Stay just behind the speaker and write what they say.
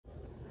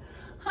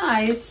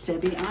Hi, it's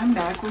Debbie. I'm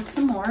back with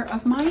some more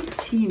of my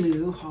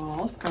Temu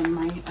haul from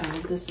my,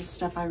 this is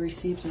stuff I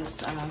received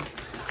as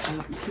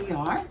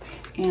PR,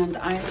 and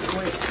I'm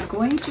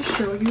going to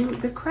show you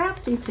the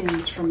crafty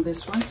things from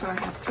this one. So I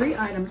have 3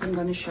 items I'm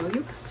going to show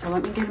you. So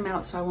let me get them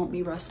out so I won't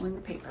be rustling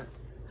the paper.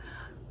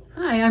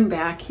 Hi, I'm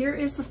back. Here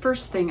is the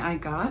first thing I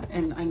got,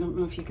 and I don't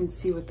know if you can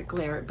see with the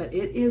glare, but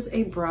it is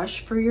a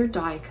brush for your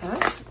die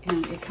cuts,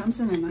 and it comes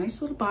in a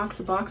nice little box.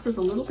 The box is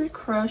a little bit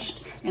crushed,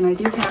 and I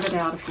do have it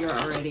out of here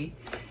already.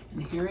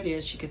 And here it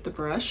is. You get the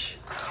brush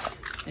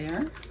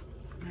there,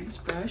 nice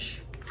brush,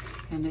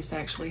 and this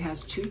actually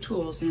has 2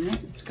 tools in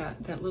it. It's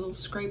got that little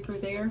scraper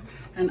there,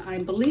 and I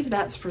believe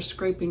that's for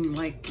scraping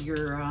like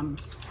your, what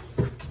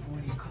do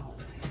you call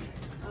it?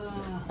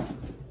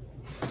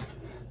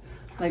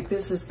 Like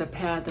this is the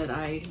pad that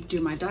I do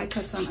my die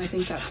cuts on. I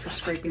think that's for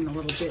scraping the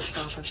little bits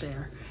off of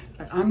there.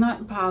 But I'm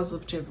not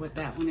positive what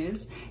that one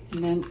is.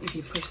 And then if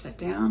you push that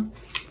down,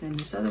 then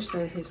this other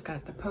side has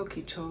got the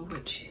pokey tool,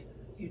 which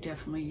you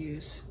definitely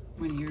use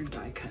when you're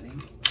die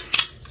cutting.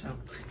 So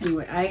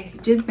anyway, I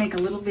did make a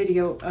little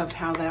video of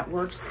how that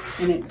works,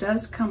 and it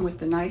does come with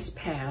the nice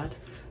pad.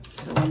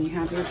 So when you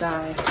have your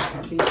die,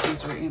 these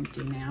ones are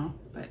empty now,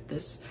 but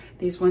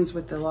these ones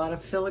with a lot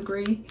of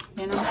filigree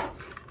in them,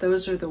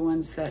 those are the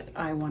ones that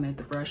I wanted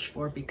the brush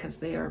for, because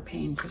they are a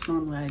pain, because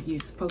normally I'd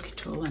use the pokey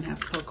tool and have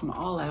to poke them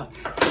all out.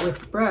 But with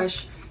the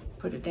brush,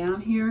 put it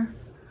down here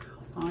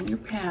on your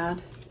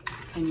pad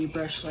and you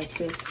brush like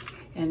this,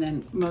 and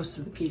then most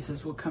of the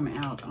pieces will come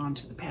out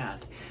onto the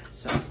pad.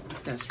 So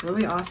that's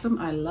really awesome.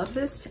 I love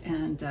this,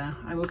 and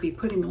I will be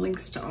putting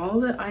links to all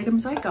the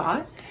items I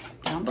got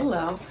down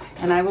below,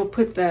 and I will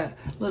put the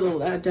little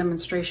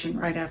demonstration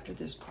right after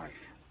this part.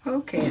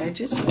 Okay, I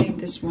just made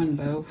this one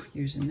bow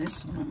using this,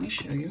 so let me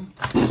show you.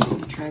 I'll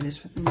try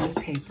this with another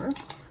paper.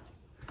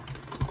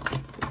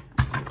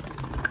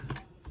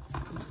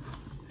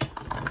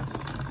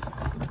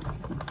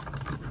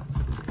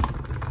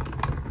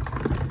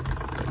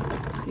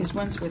 These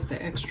ones with the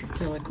extra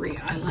filigree,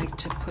 I like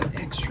to put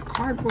extra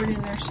cardboard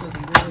in there so they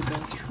really go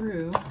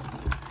through.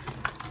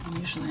 And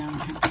usually I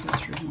don't have to go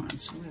through one,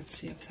 so let's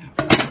see if that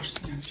works.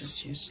 You know,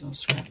 just use a little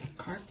scrap of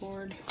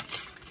cardboard.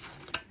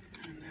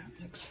 And that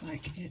looks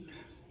like it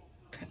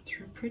cut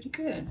through pretty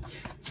good.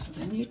 So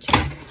then you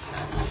take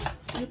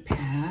your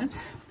pad,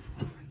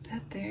 put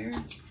that there,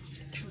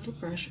 get your little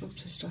brush.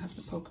 Oops, I still have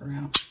the poker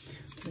out.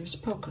 There's a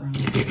poker on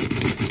it.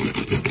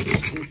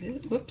 Let's do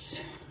this.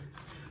 Whoops.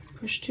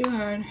 Push too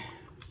hard.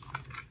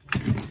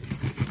 And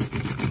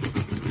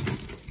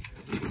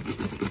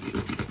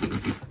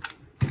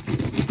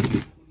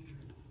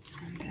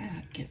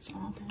that gets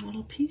all the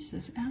little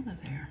pieces out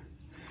of there,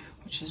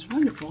 which is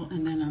wonderful.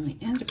 And then on the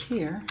end of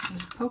here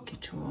is a pokey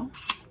tool.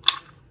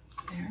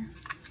 There.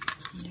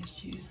 And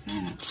just use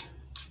that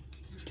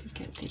to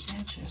get the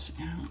edges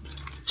out.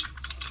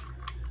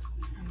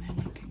 And then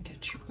you can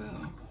get your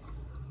bow.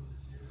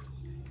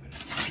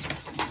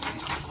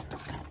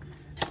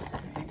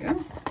 There you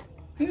go.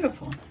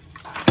 Beautiful.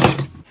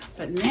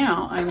 But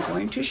now I'm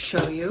going to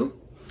show you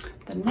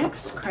the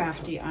next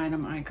crafty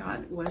item I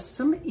got was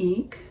some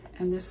ink,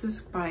 and this is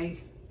by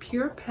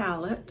Pure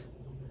Palette,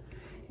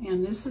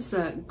 and this is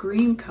a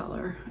green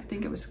color. I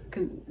think it was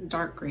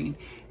dark green,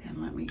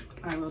 and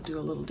I will do a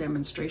little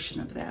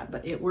demonstration of that,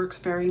 but it works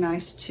very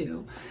nice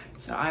too.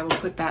 So I will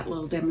put that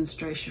little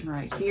demonstration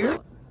right here.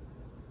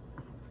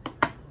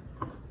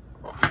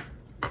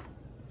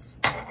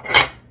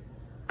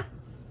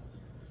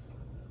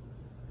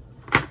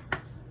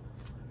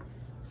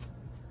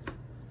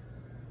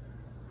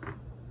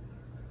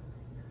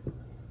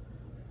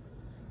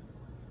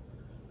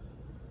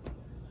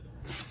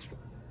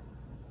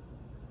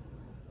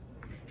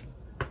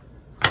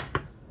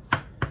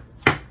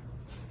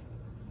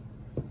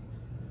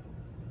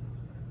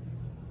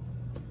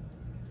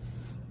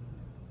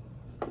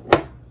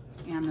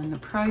 And then the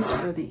price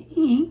for the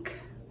ink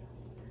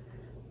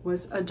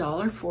was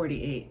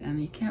 $1.48,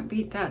 and you can't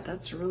beat that.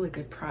 That's a really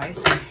good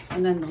price.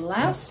 And then the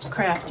last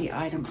crafty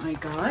item I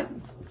got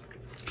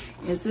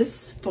is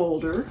this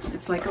folder.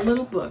 It's like a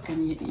little book,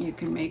 and you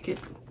can make it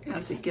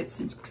as it gets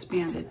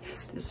expanded.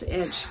 This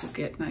edge will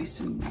get nice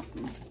and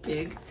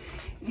big,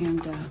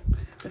 and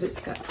but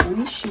it's got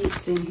 20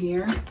 sheets in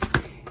here,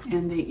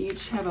 and they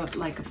each have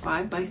like a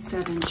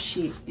 5x7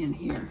 sheet in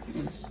here.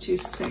 There's 2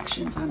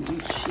 sections on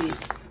each sheet.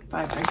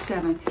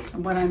 5x7,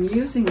 and what I'm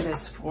using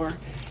this for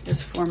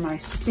is for my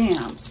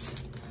stamps,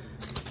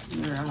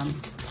 your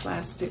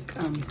plastic,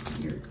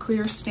 your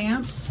clear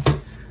stamps.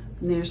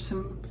 And there's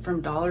some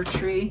from Dollar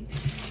Tree,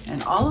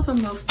 and all of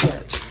them will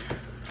fit.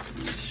 Let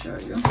me show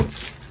you.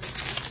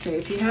 Okay,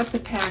 if you have the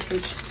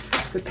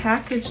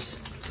package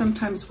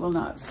sometimes will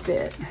not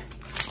fit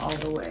all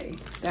the way.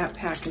 That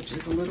package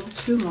is a little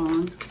too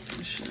long. Let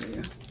me show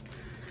you.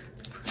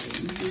 Put it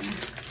in here.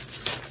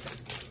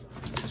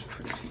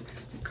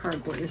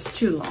 Cardboard is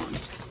too long.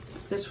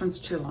 This one's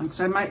too long,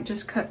 so I might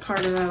just cut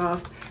part of that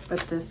off,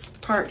 but this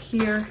part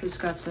here has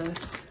got the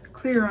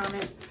clear on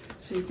it,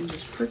 so you can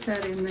just put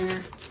that in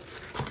there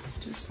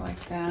just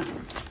like that,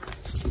 and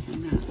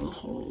that will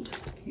hold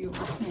your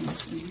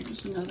things. And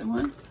here's another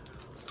one.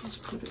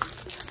 Just put it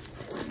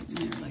right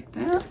in there like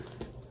that.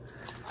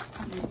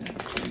 And then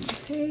turn the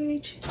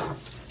page.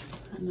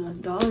 And the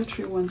Dollar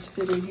Tree ones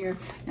fit in here.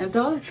 Now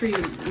Dollar Tree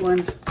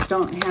ones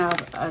don't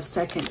have a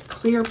second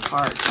clear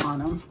part on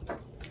them.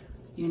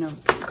 You know,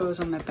 it goes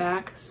on the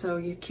back, so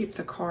you keep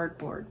the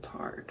cardboard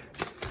part.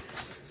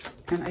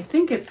 And I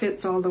think it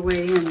fits all the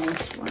way in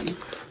this one.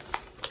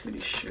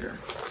 Pretty sure.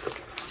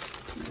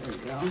 There we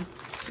go.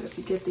 So if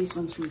you get these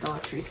ones from Dollar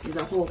Tree, see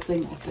the whole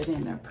thing will fit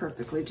in there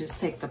perfectly. Just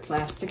take the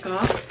plastic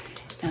off.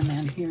 And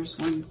then here's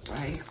one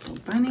by Little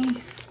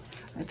Bunny.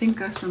 I think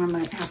that's one I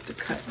might have to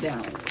cut down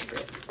a little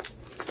bit.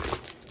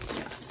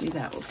 Yeah, see,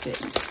 that will fit.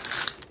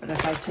 But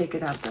if I take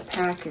it out the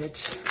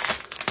package,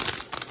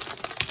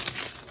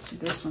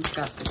 this one's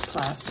got this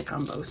plastic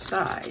on both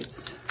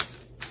sides.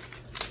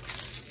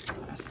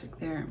 Plastic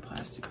there and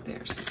plastic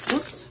there. So,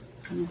 whoops.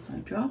 And if I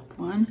drop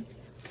one,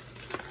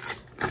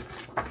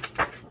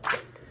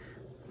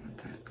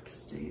 that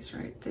stays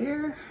right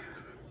there.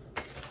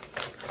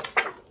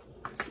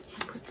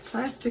 Put the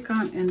plastic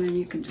on, and then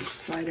you can just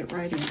slide it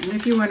right in. And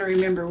if you want to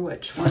remember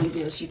which one it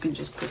is, you can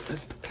just put the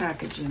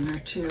package in there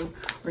too,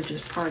 or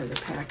just part of the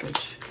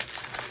package.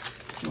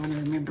 You want to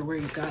remember where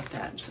you got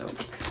that. So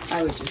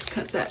I would just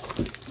cut that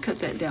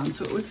down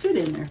so it would fit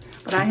in there.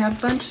 But I have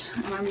a bunch,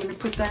 and I'm going to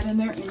put that in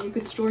there, and you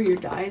could store your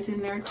dies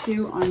in there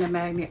too on the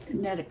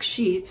magnetic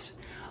sheets.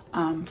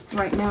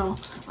 Right now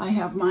I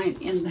have mine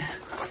in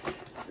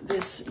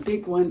this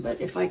big one,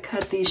 but if I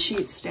cut these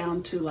sheets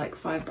down to like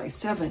 5 by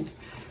 7,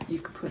 you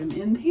could put them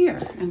in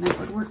here, and that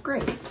would work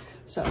great.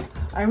 So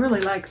I really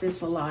like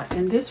this a lot,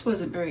 and this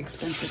wasn't very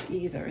expensive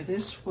either.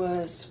 This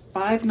was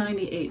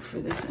 $5.98 for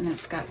this, and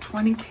it's got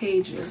 20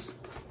 pages.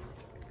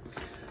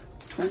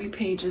 20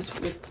 pages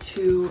with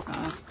 2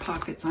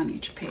 pockets on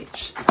each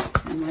page.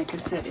 And like I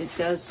said,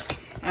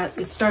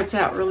 it starts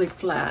out really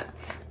flat,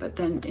 but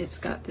then it's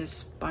got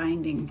this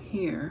binding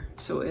here,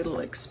 so it'll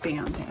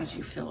expand as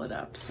you fill it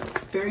up. So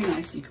very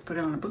nice. You can put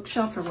it on a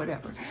bookshelf or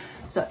whatever.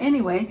 So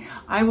anyway,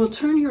 I will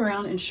turn you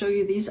around and show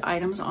you these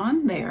items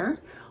on there,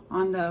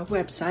 on the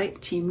website,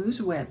 Temu's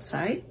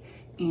website,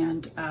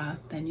 and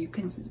then you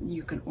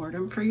can order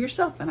them for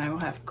yourself. And I will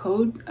have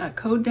a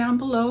code down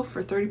below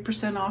for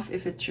 30% off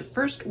if it's your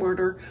first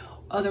order.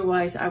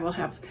 Otherwise, I will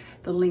have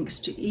the links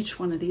to each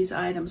one of these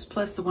items,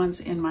 plus the ones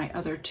in my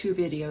other 2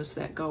 videos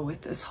that go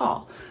with this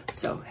haul.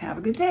 So have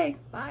a good day.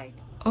 Bye.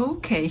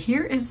 Okay,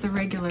 here is the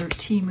regular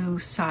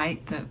Temu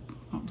site.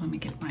 Let me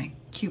get my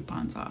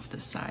coupons off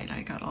the side.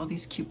 I got all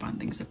these coupon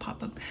things that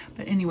pop up.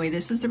 But anyway,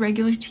 this is the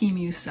regular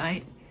Temu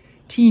site.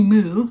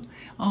 Temu.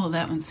 Oh,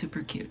 that one's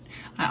super cute.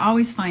 I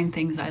always find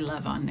things I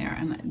love on there,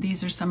 and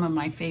these are some of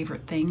my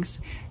favorite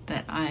things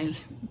that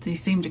they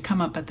seem to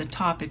come up at the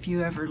top. If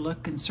you ever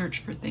look and search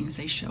for things,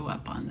 they show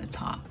up on the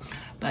top.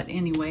 But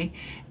anyway,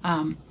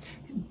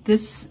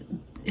 this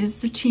is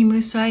the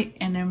Temu site,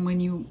 and then when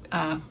you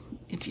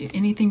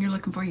anything you're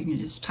looking for, you can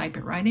just type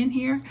it right in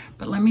here.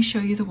 But let me show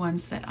you the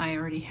ones that I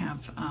already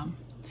have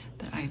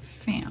that I've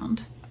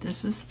found.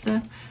 This is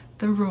the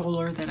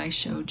roller that I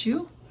showed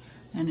you,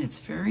 and it's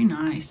very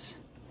nice.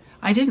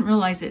 I didn't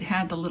realize it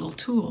had the little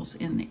tools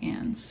in the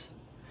ends.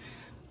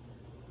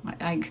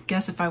 I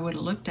guess if I would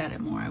have looked at it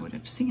more, I would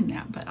have seen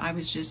that, but I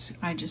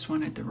just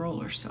wanted the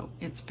roller, so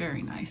it's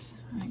very nice.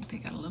 I think they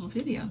got a little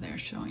video there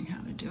showing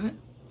how to do it.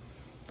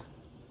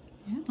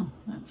 Yeah,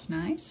 that's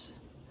nice.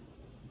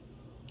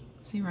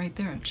 See right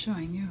there, it's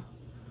showing you.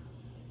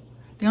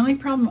 The only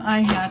problem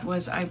I had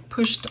was I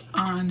pushed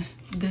on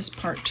this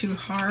part too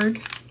hard,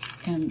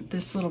 and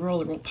this little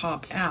roller will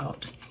pop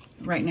out.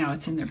 Right now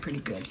it's in there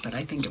pretty good, but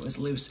I think it was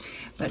loose.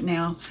 But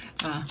now,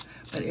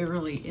 but it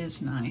really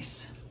is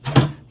nice.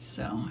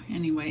 So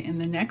anyway,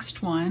 and the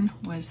next one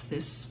was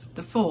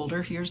the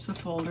folder. Here's the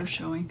folder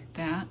showing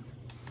that.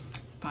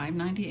 It's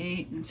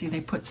 $5.98, and see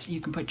you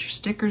can put your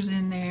stickers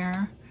in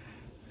there,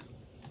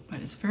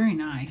 but it's very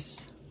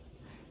nice.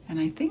 And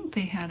I think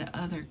they had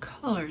other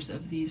colors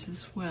of these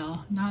as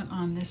well, not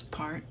on this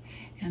part.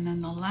 And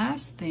then the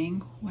last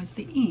thing was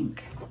the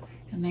ink,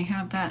 and they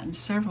have that in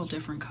several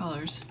different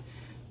colors.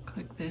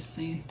 Click this,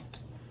 see,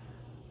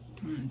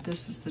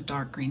 this is the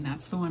dark green.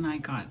 That's the one I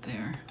got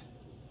there.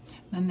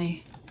 Then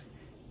they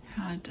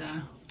had,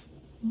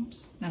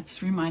 oops,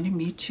 that's reminding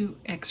me to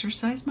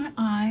exercise my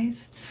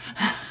eyes.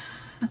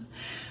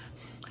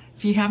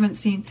 If you haven't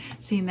seen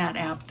that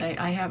app,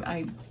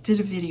 I did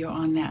a video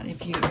on that.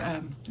 If you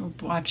are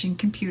watching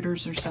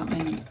computers or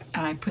something,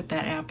 I put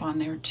that app on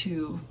there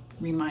to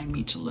remind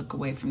me to look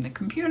away from the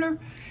computer,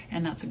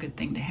 and that's a good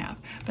thing to have.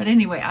 But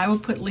anyway, I will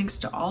put links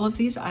to all of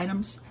these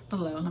items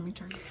below. Let me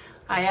turn.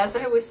 As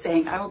I was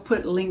saying, I will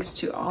put links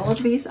to all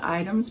of these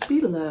items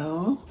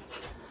below.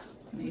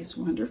 These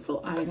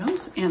wonderful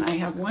items, and I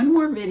have one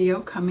more video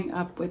coming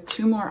up with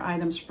 2 more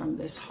items from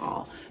this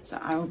haul. So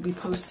I will be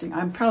posting,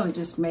 I'll probably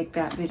just make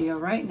that video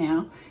right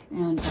now,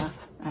 and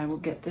I will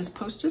get this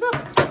posted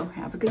up. So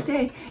have a good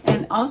day.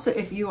 And also,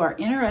 if you are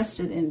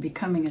interested in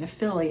becoming an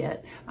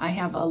affiliate, I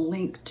have a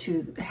link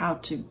to how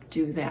to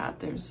do that.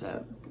 There's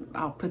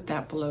I'll put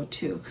that below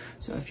too.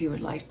 So if you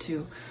would like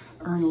to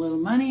earn a little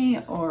money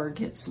or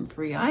get some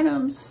free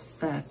items,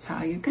 that's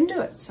how you can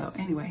do it. So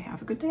anyway,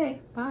 have a good day.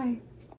 Bye.